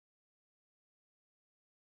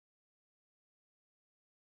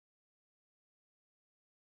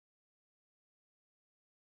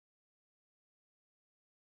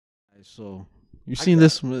So, you seen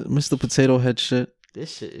this Mr. Potato Head shit?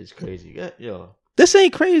 This shit is crazy. Yeah, yo. This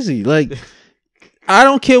ain't crazy. Like, I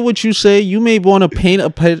don't care what you say. You may want to paint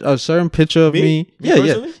a certain picture of me.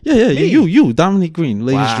 Yeah. You, Dominic Green,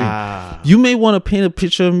 Ladies Dream. You may want to paint a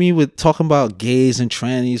picture of me with talking about gays and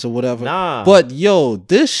trannies or whatever. Nah. But yo,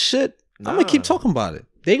 this shit, I'm gonna keep talking about it.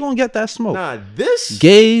 They gonna get that smoke. Nah, this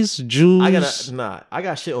gays, Jews. I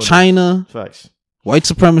got shit on China. This. Facts. White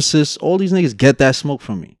supremacists, all these niggas get that smoke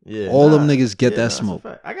from me. Yeah, all them niggas get that smoke.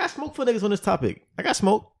 I got smoke for niggas on this topic. I got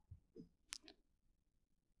smoke.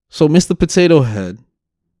 So Mr. Potato Head,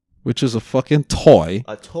 which is a fucking toy.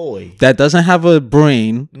 A toy. That doesn't have a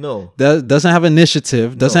brain. No. That doesn't have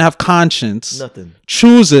initiative. Doesn't have conscience. Nothing.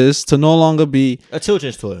 Chooses to no longer be a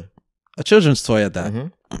children's toy. A children's toy at that.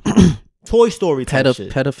 Mm-hmm. Toy Story type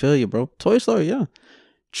shit. Pedophilia, bro. Toy Story, yeah.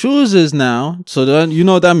 Chooses now, so then you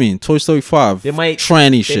know what that means. Toy Story 5. They might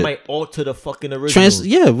tranny shit. They might alter the fucking original.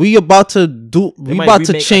 Yeah, we about to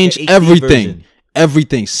change everything. Version.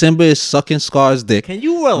 Everything. Simba is sucking Scar's dick. Can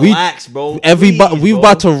you relax, bro? Everybody, we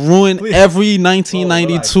about to ruin every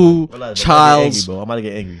 1992 child's. I'm about to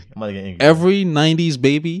get angry. Every 90s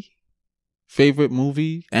baby favorite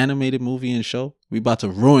movie, animated movie and show. We about to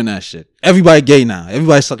ruin that shit. Everybody gay now.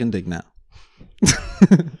 Everybody sucking dick now.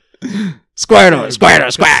 Squirtle.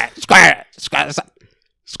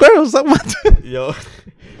 Something. Yo,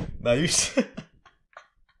 now you.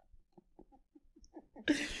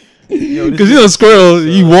 Because you know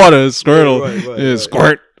Squirtle, you water Squirtle, right,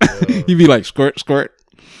 squirt. Yeah. He be like squirt.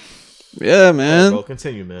 Yeah, man. Bro,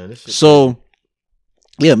 continue, man. This shit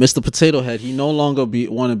yeah, Mr. Potato Head. He no longer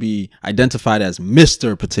want to be identified as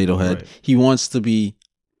Mr. Potato Head. Right. He wants to be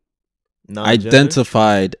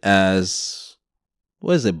identified as,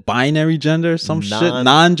 what is it? Binary gender? Shit?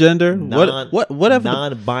 Non-gender? Whatever.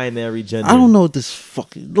 Non-binary gender. I don't know what this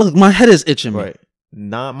fucking. Look, my head is itching. Right.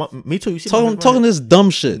 Me too. You see, talking this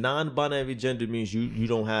dumb shit. Non-binary gender means you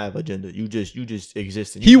don't have a gender. You just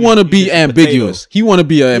exist. He want to be ambiguous. He want to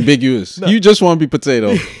be ambiguous. No. You just want to be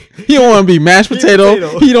potato. He don't want to be mashed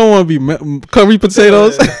potato. He don't want to be curry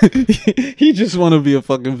potatoes. He just want to be a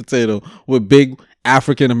fucking potato with big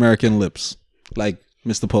African American lips, like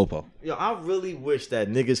Mr. Popo. Yo, I really wish that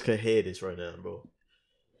niggas could hear this right now, bro.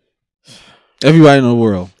 Everybody in the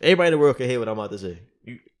world could hear what I'm about to say.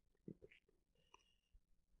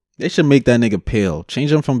 They should make that nigga pale.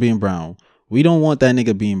 Change him from being brown. We don't want that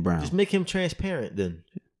nigga being brown. Just make him transparent then.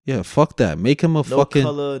 Yeah, fuck that. Make him a fucking... No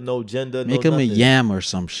color, no gender, make him nothing. A yam or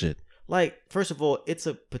some shit. Like, first of all, it's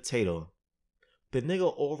a potato. The nigga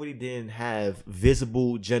already didn't have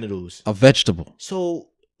visible genitals. A vegetable. So,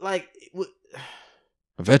 like...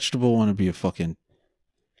 A vegetable want to be a fucking...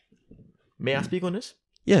 May I speak on this?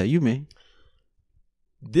 Yeah, you may.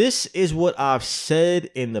 This is what I've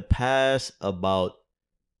said in the past about...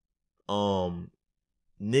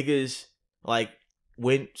 niggas, like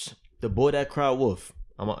when the boy that cried wolf,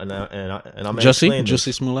 I'm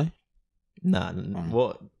Jussie Smollett. Nah,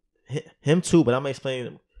 well, him too, but I'm gonna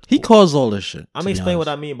explain. He caused all this shit. I'm gonna explain what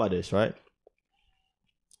I mean by this, right?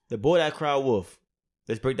 The boy that cried wolf.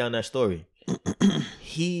 Let's break down that story.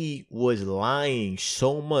 He was lying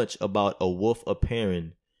so much about a wolf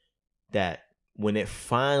appearing that when it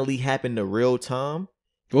finally happened in real time,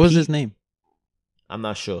 what was his name? I'm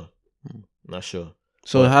not sure. Not sure.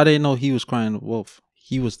 So how they know he was crying wolf?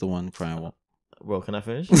 He was the one crying wolf. Bro, can I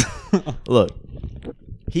finish? Look,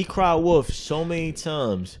 he cried wolf so many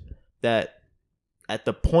times that at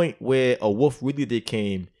the point where a wolf really did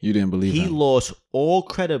came, you didn't believe he lost all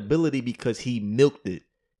credibility because he milked it.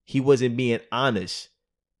 He wasn't being honest.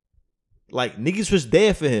 Like, niggas was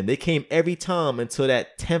there for him. They came every time until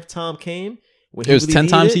that 10th time came. When it was really 10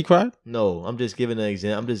 times he cried? No, I'm just giving an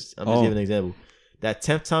example. I'm just giving an example. That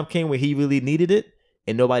 10th time came when he really needed it,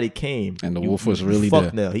 and nobody came. And the wolf was really there.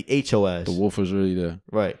 Fuck now. He ate your ass. The wolf was really there.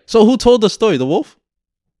 Right. So who told the story? The wolf?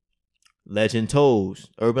 Legend told.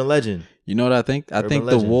 Urban legend. You know what I think? I think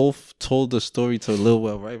the wolf told the story to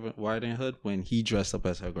Lil Riding Hood when he dressed up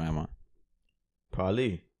as her grandma.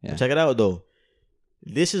 Probably. Yeah. Check it out, though.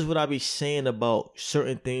 This is what I be saying about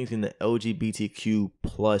certain things in the LGBTQ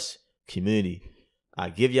plus community. I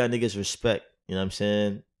give y'all niggas respect. You know what I'm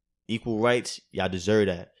saying? Equal rights, y'all deserve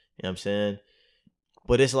that. You know what I'm saying?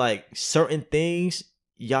 But it's like certain things,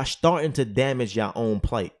 y'all starting to damage y'all own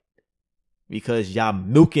plight. Because y'all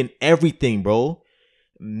milking everything, bro.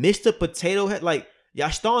 Mr. Potato Head, like, y'all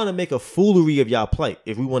starting to make a foolery of y'all plight.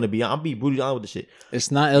 If we want to be, I'm be brutally honest with the shit. It's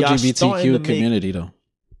not LGBTQ community though.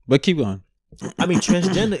 But keep going. I mean,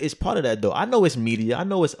 transgender is part of that though. I know it's media. I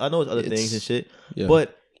know it's other things and shit. Yeah.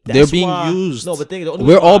 But they're being used. No, but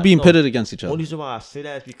we're all being pitted againth each other. The only reason why I say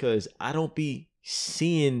that is because I don't be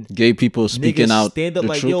seeing gay people speaking out stand up the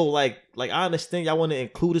like, truth. yo, like I understand y'all want to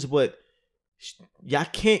include us, but y'all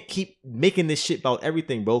can't keep making this shit about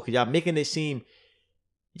everything, bro. Cause y'all making it seem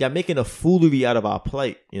y'all making a foolery out of our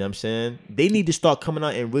plight. You know what I'm saying? They need to start coming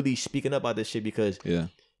out and really speaking up about this shit because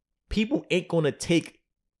people ain't gonna take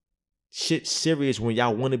shit serious when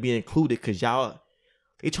y'all want to be included because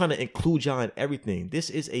they trying to include y'all in everything. This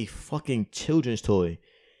is a fucking children's toy.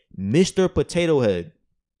 Mr. Potato Head.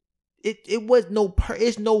 It was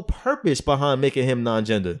it's no purpose behind making him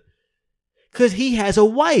non-gender. Cause he has a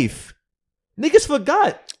wife. Niggas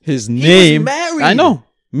forgot. His name. He was married. I know.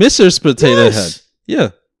 Mrs. Potato Head. Yeah.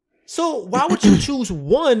 So why would you choose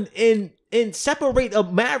one and separate a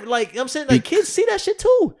marriage? Like, you know what I'm saying, like kids see that shit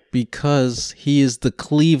too. Because he is the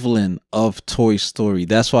Cleveland of Toy Story.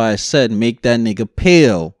 That's why I said make that nigga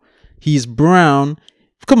pale. He's brown.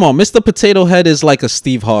 Come on, Mr. Potato Head is like a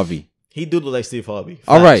Steve Harvey. He do look like Steve Harvey. Facts.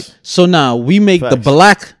 All right. So now we make the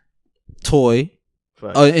black toy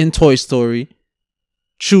in Toy Story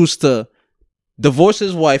choose to divorce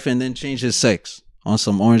his wife and then change his sex on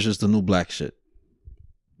some Orange is the New Black shit.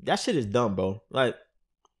 That shit is dumb, bro. Like,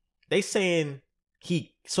 they saying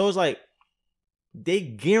so it's like they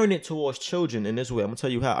gearing it towards children in this way. I'm gonna tell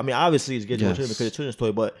you how. I mean, obviously it's geared towards children because it's a children's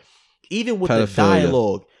toy, but even with the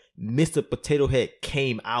dialogue, Mr. Potato Head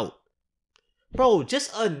came out. Bro,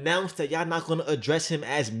 just announce that y'all not gonna address him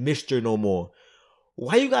as Mr. no more.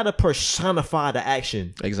 Why you gotta personify the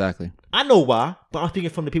action? Exactly. I know why, but I'm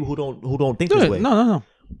speaking from the people who don't think this way. No.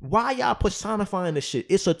 Why y'all personifying this shit?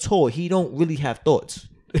 It's a toy. He don't really have thoughts.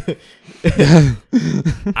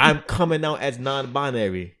 I'm coming out as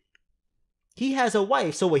non-binary. He has a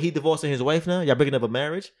wife. So what, he divorcing his wife now? Y'all breaking up a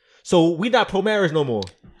marriage? So we not pro-marriage no more.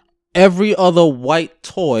 Every other white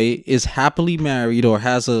toy is happily married or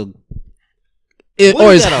has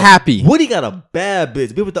happy. Woody got a bad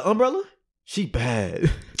bitch. Be with the umbrella? She bad.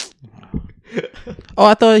 Oh,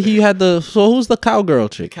 I thought he had so who's the cowgirl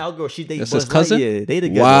chick? The cowgirl, that's his cousin? Yeah, they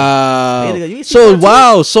together.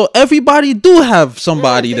 Wow. So everybody do have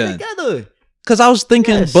somebody then. Together. Cause I was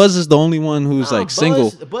thinking Buzz is the only one who's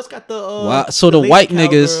single. Buzz got the wow. So the white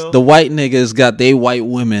niggas got they white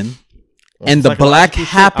women. And the black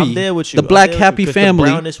happy, I'm there with you. The black happy family,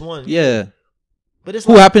 the brownest one. Yeah, but it's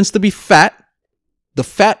who happens to be fat, the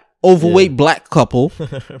fat overweight black couple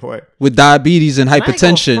right. with diabetes and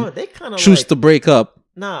hypertension choose to break up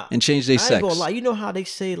and change their sex. Gonna lie. You know how they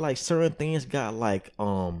say like certain things got like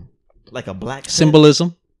a black symbolism?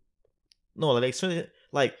 Scent? No,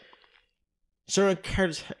 like certain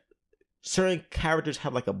characters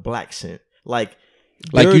have like a black scent, like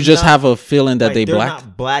you just have a feeling that they're black.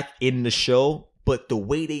 Not black in the show, but the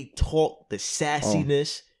way they talk, the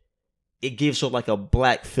sassiness, it gives her like a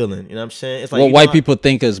black feeling. You know what I'm saying? It's like what white people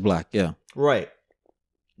think is black. Yeah, right.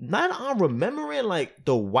 Now I'm remembering like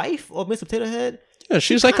the wife of Mr. Potato Head. Yeah,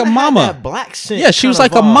 she was like a mama. That black scent. Yeah, she was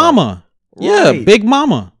like a mama. Right. Yeah, big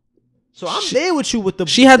mama. So I'm there with you with the.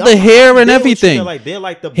 She had the hair and everything. They're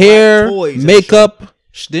like the hair, black toys, makeup.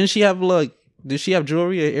 Didn't she have Did she have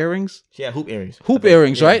jewelry or earrings? She had hoop earrings. Hoop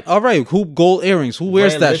earrings, right? All right, hoop gold earrings. Who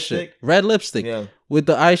wears that shit? Red lipstick. Yeah. With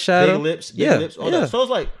the eyeshadow. Big lips. Big lips. All that. So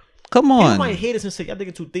it's like, come on. You might hate us and say, I think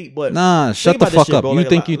it's too deep, but nah, shut the fuck up. You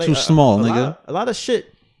think you too small, nigga. A lot of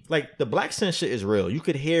shit. Like the black scent shit is real. You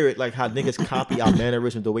could hear it, like how niggas copy our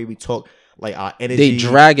mannerisms, the way we talk, like our energy. They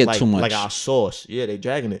drag it too much. Like our sauce. Yeah, they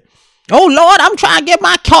dragging it. Oh Lord, I'm trying to get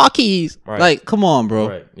my car keys. Right. Like, come on, bro.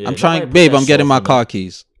 Right. Yeah, I'm trying, babe. I'm getting my car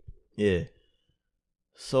keys. Yeah.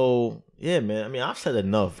 So yeah, man. I mean, I've said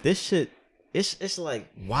enough. This shit, it's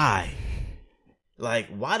like, why? Like,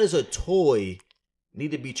 why does a toy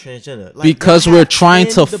need to be transgender? Like, because we're trying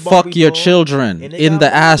to fuck your children in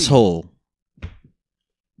the asshole.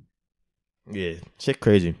 Yeah, shit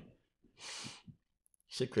crazy.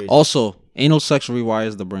 Shit crazy. Also, anal sex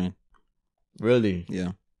rewires the brain. Really?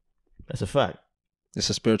 Yeah. That's a fact. It's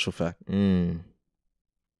a spiritual fact. Yeah,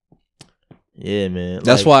 man.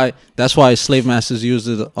 That's why slave masters used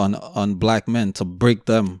it on black men to break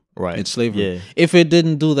them in slavery. Yeah. If it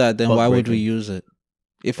didn't do that, then why would we use it?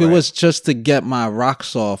 If it was just to get my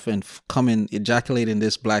rocks off and come and ejaculate in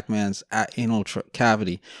this black man's anal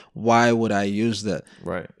cavity, why would I use that?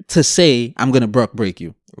 Right. To say I'm gonna break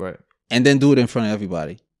you. Right. And then do it in front of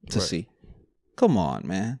everybody to see. Come on,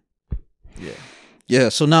 man. Yeah. Yeah.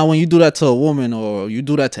 So now when you do that to a woman or you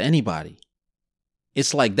do that to anybody,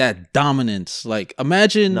 it's like that dominance. Like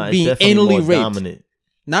imagine being anally raped. Dominant.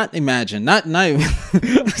 Not imagine. Not even.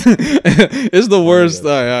 It's the worst.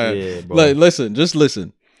 All right. Yeah, like listen, just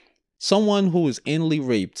listen. Someone who is anally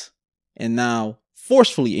raped and now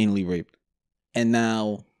forcefully anally raped, and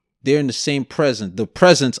now they're in the same the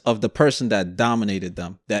presence of the person that dominated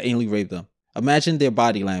them, that anally raped them. Imagine their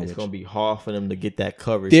body language. It's gonna be hard for them to get that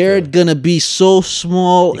coverage. They're gonna be so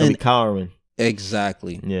small and cowering.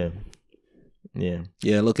 Exactly. Yeah.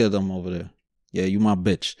 Look at them over there. Yeah, you my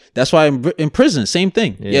bitch. That's why in prison, same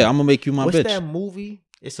thing. Yeah, I'm gonna make you my bitch. What's that movie?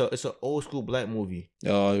 It's an old school black movie.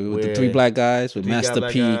 With the 3 black guys with Master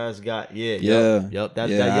P. Guys got Yep. That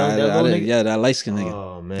young nigga. Yeah, that light skin nigga.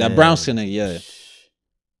 Oh man. That brown skin nigga.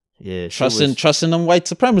 Yeah. Trusting them white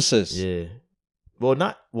supremacists. Yeah.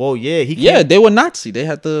 He came, yeah, they were Nazi. They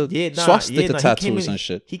had the swastika tattoos and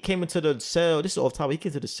shit. He came into the cell. This is off topic. He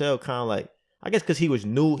came to the cell kind of like, I guess because he was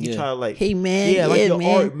new. He tried to like, hey man, like your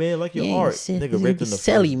art, man, like your art. Nigga raped him the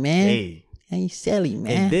silly man. Hey, you silly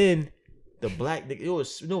man. And then the black nigga, it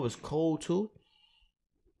was cold too.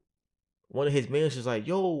 One of his managers was like,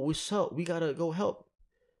 "Yo, what's up? We gotta go help."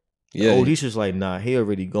 Yeah. Oh, he's just like, "Nah, he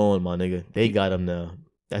already gone, my nigga. They got him now.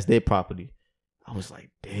 That's their property." I was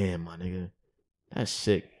like, "Damn, my nigga, that's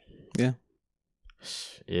sick." Yeah.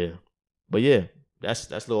 But yeah, that's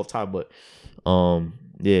a little off top. But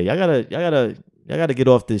yeah, y'all gotta get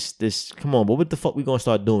off this. Come on, but what the fuck we gonna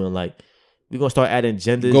start doing? Like, we gonna start adding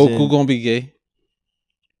genders. Goku gonna be gay.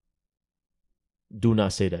 Do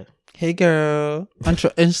not say that. Hey girl,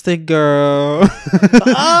 instant girl.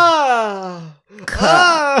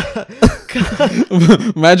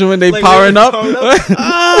 Imagine when they like, powering up.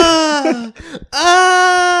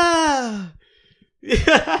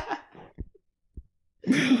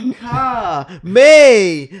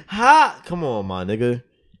 Come on, my nigga.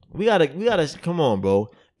 We gotta come on,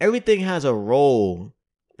 bro. Everything has a role,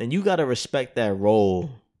 and you gotta respect that role.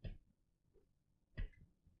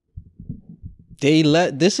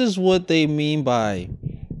 This is what they mean by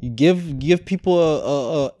you give people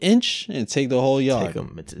a inch and take the whole yard.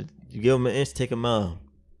 You give them an inch, take a mile.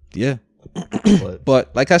 Yeah.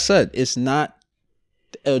 But like I said, it's not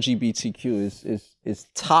the LGBTQ. It's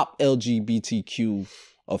top LGBTQ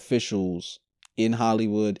officials in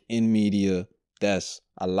Hollywood, in media, that's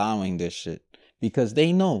allowing this shit. Because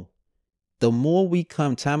they know the more we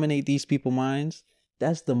contaminate these people's minds,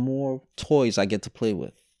 that's the more toys I get to play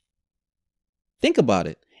with. Think about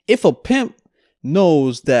it. If a pimp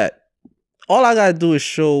knows that all I gotta do is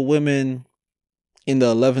show women in the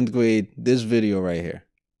 11th grade this video right here,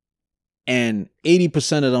 and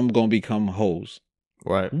 80% of them gonna become hoes.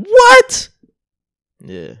 Right. What?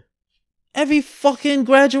 Yeah. Every fucking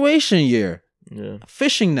graduation year. Yeah.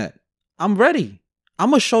 Fishing net. I'm ready. I'm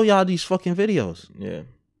gonna show y'all these fucking videos. Yeah.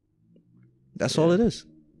 That's all it is.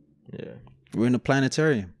 Yeah. We're in the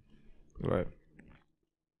planetarium. Right.